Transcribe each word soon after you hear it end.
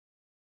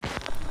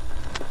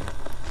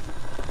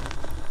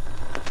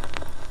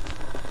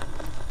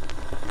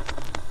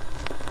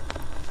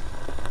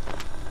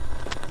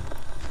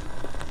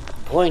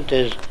point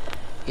is,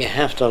 you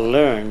have to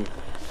learn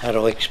how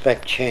to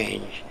expect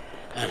change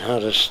and how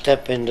to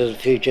step into the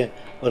future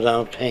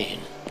without pain.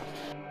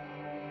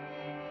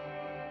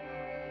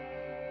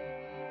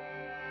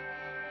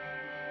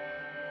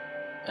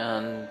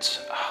 And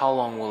how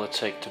long will it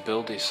take to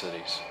build these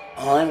cities?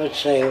 Well, I would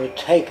say it would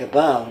take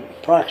about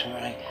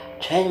approximately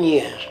 10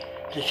 years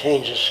to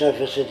change the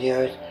surface of the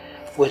earth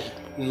with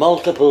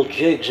multiple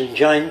jigs and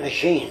giant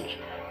machines,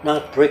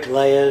 not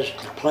bricklayers,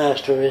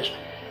 plasterers,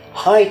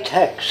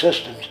 high-tech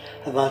systems,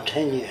 about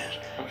 10 years.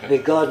 Okay.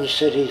 Big garden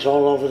cities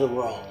all over the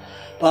world.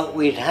 But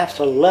we'd have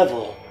to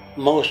level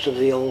most of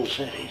the old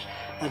cities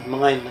and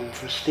mine them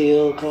for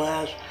steel,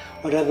 glass,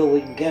 whatever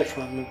we can get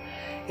from them.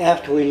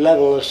 After we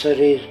level the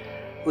cities,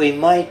 we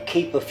might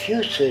keep a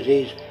few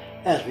cities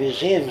as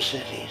museum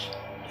cities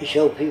to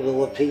show people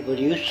what people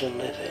used to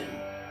live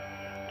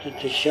in,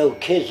 to show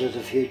kids of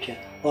the future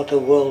what the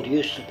world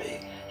used to be,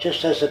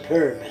 just as the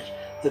pyramids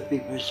would be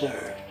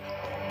preserved.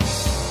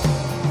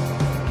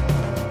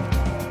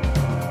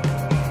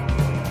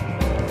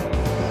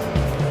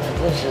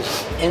 This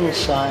is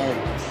inside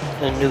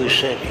the new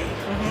city.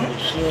 You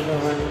see it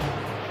around?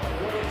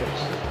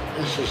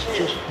 This is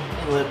just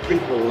where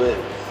people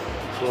live.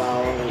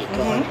 Flowers,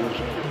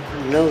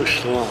 gardens, no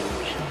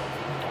slums,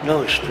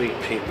 no street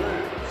people,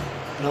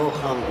 no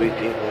hungry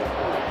people.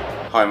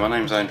 Hi, my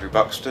name's Andrew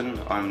Buxton.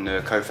 I'm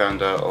the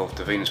co-founder of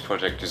the Venus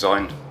Project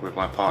Design with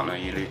my partner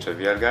Julito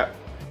Vielgat.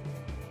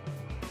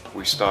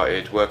 We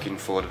started working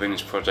for the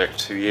Venus Project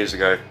 2 years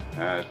ago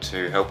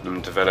to help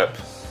them develop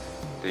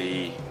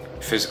the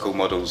physical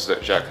models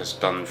that Jacque has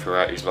done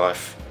throughout his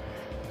life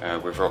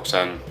with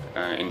Roxanne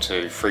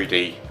into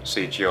 3D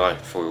CGI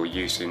for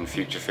use in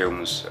future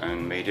films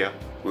and media.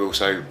 We're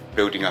also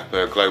building up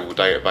a global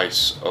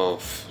database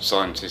of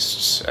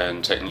scientists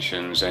and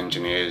technicians,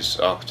 engineers,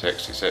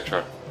 architects,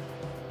 etc.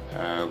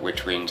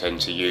 Which we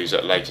intend to use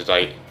at a later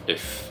date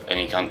if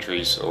any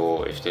countries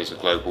or if there's a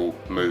global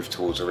move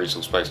towards a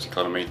resource-based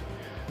economy,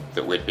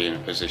 that we'd be in a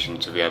position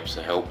to be able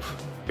to help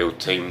build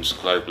teams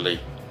globally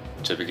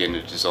to begin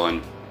the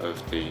design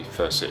of the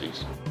first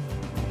cities.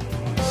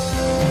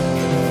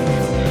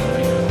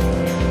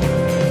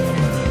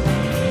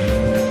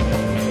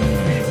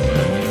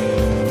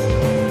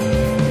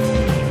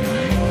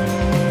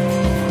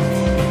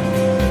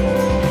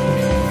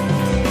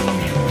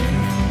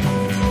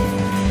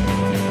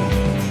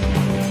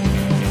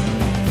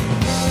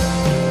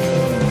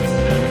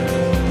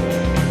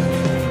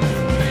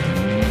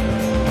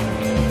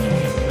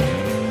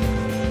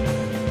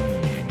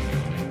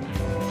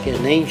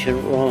 In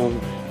ancient Rome,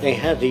 they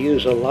had to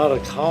use a lot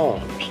of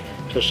columns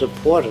to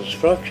support a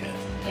structure.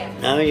 Yeah.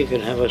 Now you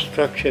can have a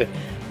structure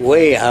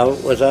way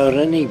out without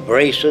any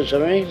braces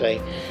or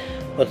anything.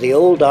 But the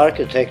old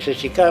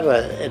architectures,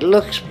 it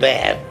looks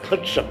bad,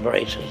 put some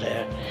braces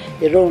there.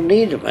 You don't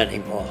need them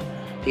anymore.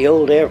 The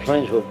old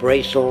airplanes were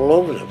braced all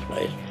over the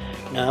place.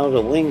 Now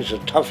the wings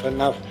are tough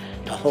enough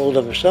to hold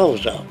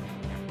themselves up.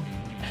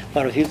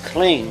 But if you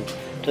cling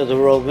to the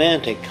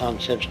romantic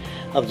concepts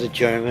of the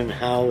German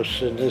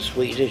house and the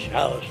Swedish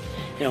house,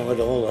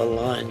 with all the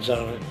lines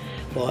on it,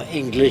 or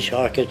English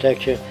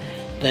architecture,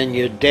 then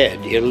you're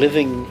dead. You're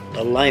living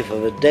the life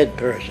of a dead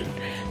person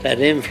that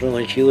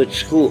influenced you at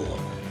school.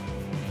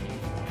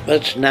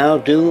 Let's now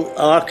do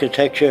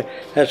architecture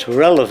that's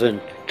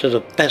relevant to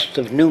the best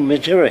of new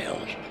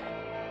materials.